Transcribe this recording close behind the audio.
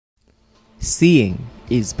Seeing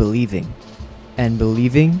is believing, and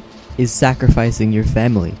believing is sacrificing your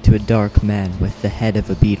family to a dark man with the head of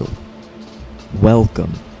a beetle.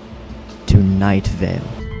 Welcome to Night Vale.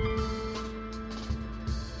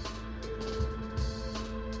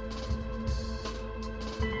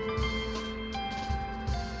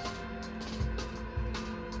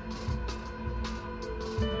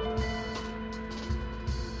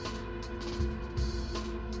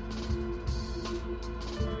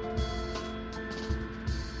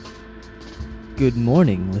 Good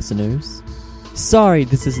morning, listeners. Sorry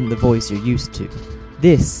this isn't the voice you're used to.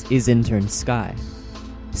 This is intern Skye.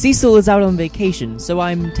 Cecil is out on vacation, so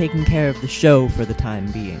I'm taking care of the show for the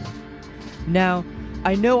time being. Now,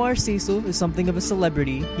 I know our Cecil is something of a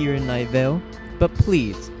celebrity here in Night Vale, but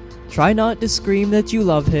please, try not to scream that you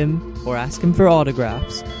love him, or ask him for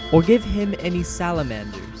autographs, or give him any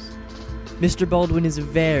salamanders. Mr. Baldwin is a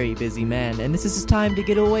very busy man, and this is his time to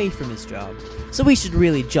get away from his job, so we should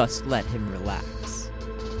really just let him relax.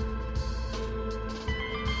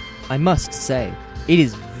 I must say, it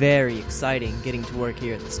is very exciting getting to work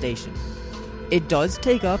here at the station. It does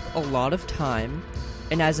take up a lot of time,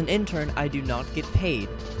 and as an intern I do not get paid,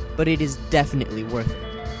 but it is definitely worth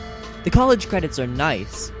it. The college credits are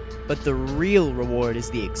nice, but the real reward is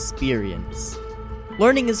the experience.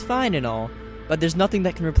 Learning is fine and all, but there's nothing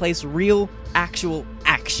that can replace real, actual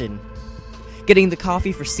action. Getting the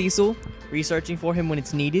coffee for Cecil, researching for him when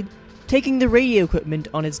it's needed, taking the radio equipment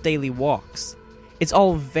on its daily walks. It's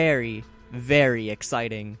all very, very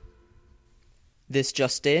exciting. This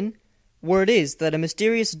just in, word is that a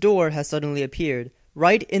mysterious door has suddenly appeared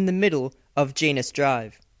right in the middle of Janus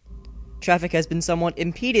Drive. Traffic has been somewhat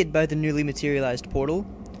impeded by the newly materialized portal,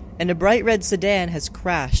 and a bright red sedan has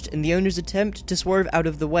crashed in the owner's attempt to swerve out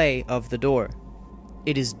of the way of the door.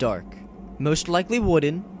 It is dark, most likely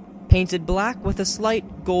wooden, painted black with a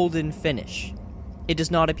slight golden finish. It does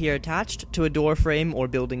not appear attached to a door frame or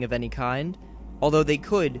building of any kind, although they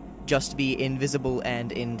could just be invisible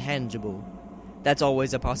and intangible. That's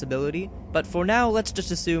always a possibility, but for now let's just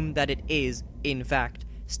assume that it is, in fact,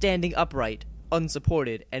 standing upright,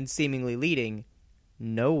 unsupported, and seemingly leading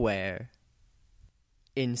nowhere.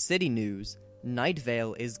 In city news, Night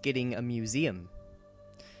Vale is getting a museum.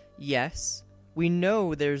 Yes, we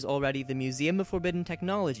know there's already the Museum of Forbidden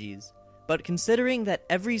Technologies, but considering that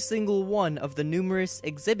every single one of the numerous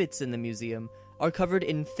exhibits in the museum are covered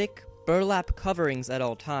in thick burlap coverings at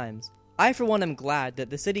all times, I for one am glad that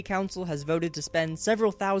the city council has voted to spend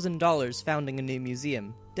several $1,000s founding a new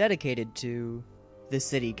museum dedicated to the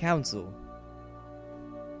city council.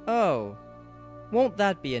 Oh, won't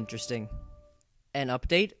that be interesting? An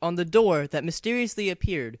update on the door that mysteriously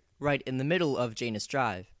appeared right in the middle of Janus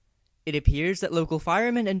Drive. It appears that local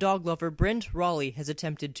fireman and dog lover Brent Raleigh has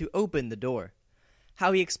attempted to open the door.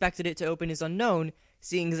 How he expected it to open is unknown,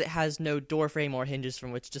 seeing as it has no doorframe or hinges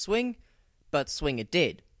from which to swing, but swing it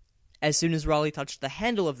did. As soon as Raleigh touched the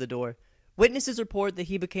handle of the door, witnesses report that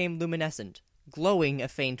he became luminescent, glowing a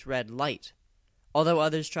faint red light. Although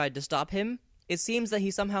others tried to stop him, it seems that he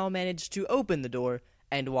somehow managed to open the door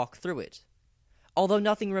and walk through it. Although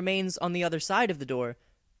nothing remains on the other side of the door,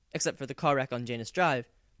 except for the car wreck on Janus Drive,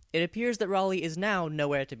 it appears that Raleigh is now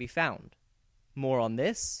nowhere to be found. More on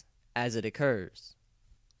this as it occurs.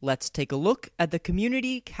 Let's take a look at the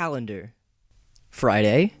community calendar.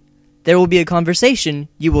 Friday, there will be a conversation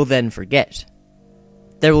you will then forget.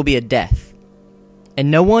 There will be a death.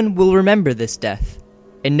 And no one will remember this death,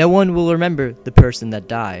 and no one will remember the person that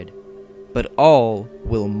died. But all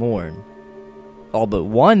will mourn. All but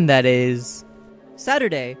one, that is.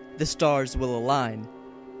 Saturday, the stars will align.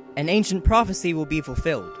 An ancient prophecy will be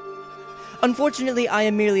fulfilled. Unfortunately, I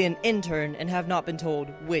am merely an intern and have not been told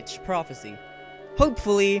which prophecy.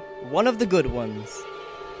 Hopefully, one of the good ones.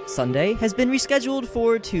 Sunday has been rescheduled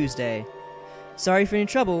for Tuesday. Sorry for any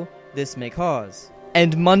trouble this may cause.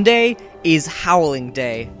 And Monday is Howling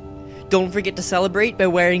Day. Don't forget to celebrate by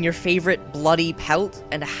wearing your favorite bloody pelt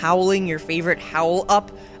and howling your favorite howl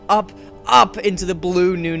up, up, up into the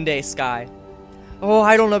blue noonday sky. Oh,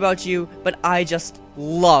 I don't know about you, but I just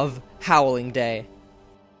love Howling Day.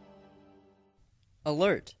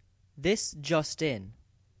 Alert. This just in.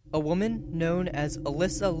 A woman known as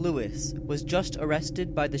Alyssa Lewis was just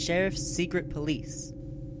arrested by the sheriff's secret police.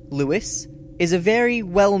 Lewis is a very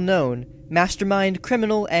well-known mastermind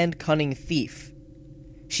criminal and cunning thief.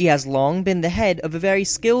 She has long been the head of a very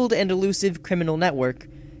skilled and elusive criminal network,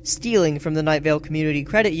 stealing from the Night Vale Community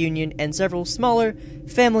Credit Union and several smaller,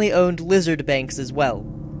 family-owned lizard banks as well.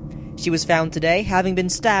 She was found today having been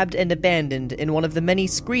stabbed and abandoned in one of the many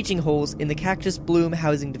screeching holes in the Cactus Bloom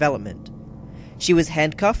housing development. She was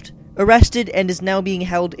handcuffed, arrested and is now being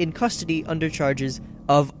held in custody under charges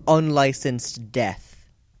of unlicensed death.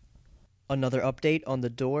 Another update on the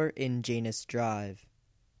door in Janus Drive.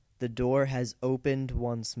 The door has opened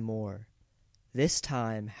once more. This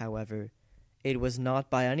time, however, it was not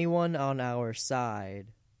by anyone on our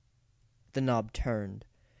side. The knob turned.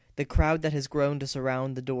 The crowd that has grown to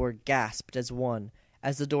surround the door gasped as one,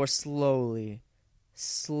 as the door slowly,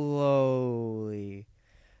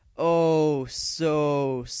 oh,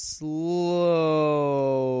 so slowly,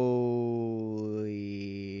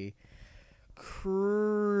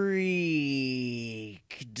 creaked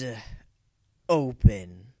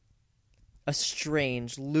open. A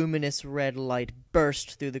strange, luminous red light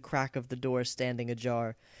burst through the crack of the door standing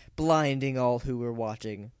ajar, blinding all who were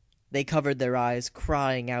watching. They covered their eyes,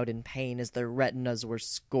 crying out in pain as their retinas were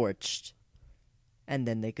scorched. And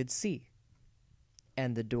then they could see.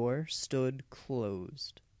 And the door stood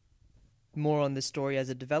closed. More on this story as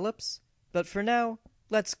it develops, but for now,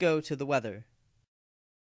 let's go to the weather.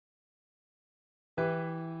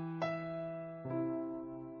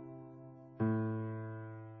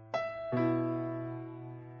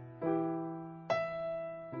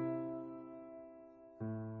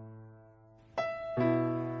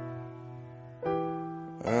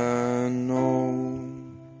 I know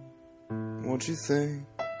what you think,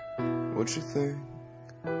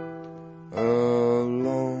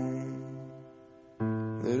 alone,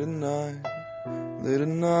 late at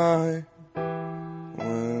night,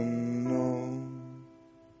 when no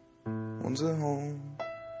one's at home,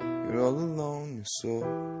 you're all alone, you're so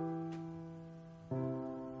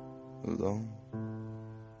alone.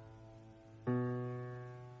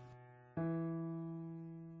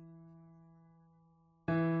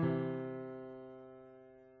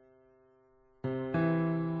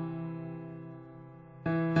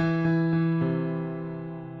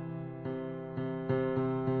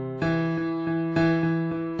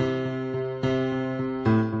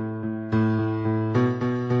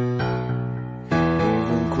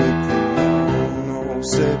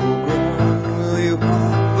 Stable ground, will you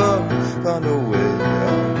find a way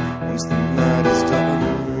out? Once the night is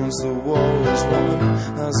done, once the war is won,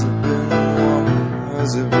 has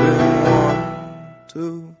it been 1,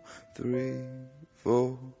 2, 3,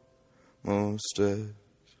 4 more steps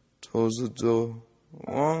towards the door?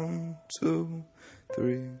 1, 2,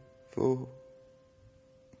 3, 4.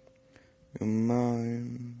 Your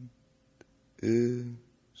mind is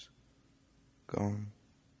gone.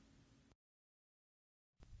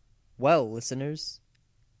 Well, listeners,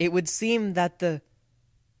 it would seem that the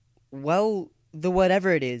whatever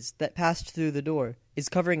it is that passed through the door is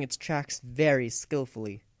covering its tracks very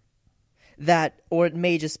skillfully. That, or it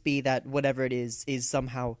may just be that whatever it is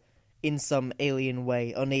somehow, in some alien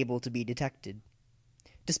way, unable to be detected.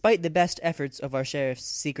 Despite the best efforts of our sheriff's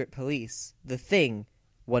secret police, the thing,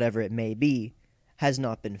 whatever it may be, has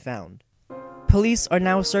not been found. Police are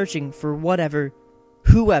now searching for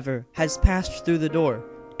whoever has passed through the door,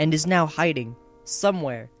 and is now hiding,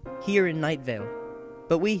 somewhere, here in Night Vale.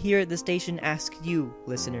 But we here at the station ask you,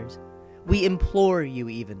 listeners, we implore you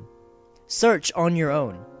even, search on your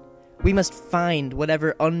own. We must find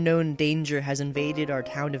whatever unknown danger has invaded our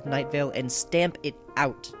town of Night Vale and stamp it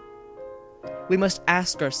out. We must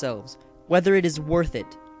ask ourselves whether it is worth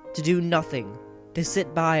it to do nothing, to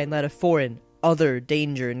sit by and let a foreign, other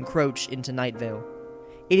danger encroach into Night Vale.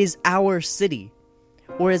 It is our city,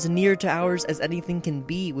 or as near to ours as anything can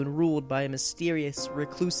be when ruled by a mysterious,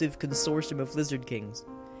 reclusive consortium of lizard kings,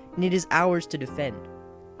 and it is ours to defend.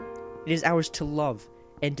 It is ours to love,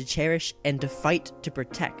 and to cherish, and to fight to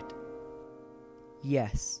protect.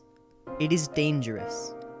 Yes, it is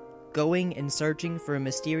dangerous, going and searching for a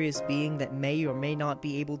mysterious being that may or may not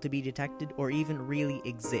be able to be detected or even really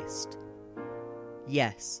exist.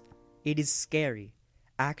 Yes, it is scary,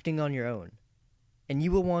 acting on your own, and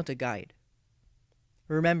you will want a guide.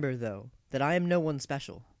 Remember, though, that I am no one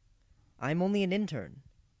special. I am only an intern,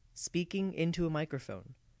 speaking into a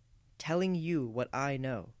microphone, telling you what I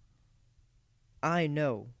know. I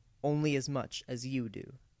know only as much as you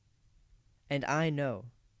do. And I know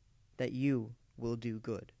that you will do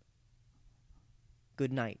good.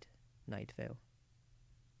 Good night, Night Vale.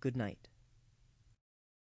 Good night.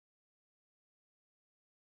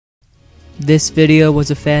 This video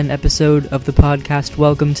was a fan episode of the podcast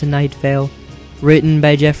Welcome to Night Vale, written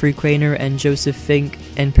by Jeffrey Craner and Joseph Fink,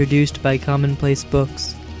 and produced by Commonplace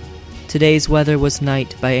Books. Today's weather was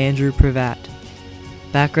Night by Andrew Prevatte.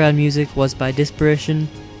 Background music was by Disparition,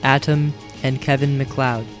 Atom, and Kevin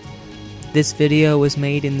MacLeod. This video was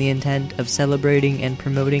made in the intent of celebrating and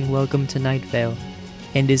promoting Welcome to Night Vale,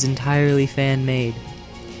 and is entirely fan-made.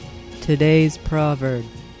 Today's proverb: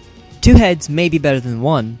 2 heads may be better than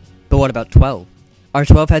 1, but what about 12? Are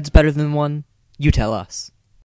 12 heads better than 1? You tell us.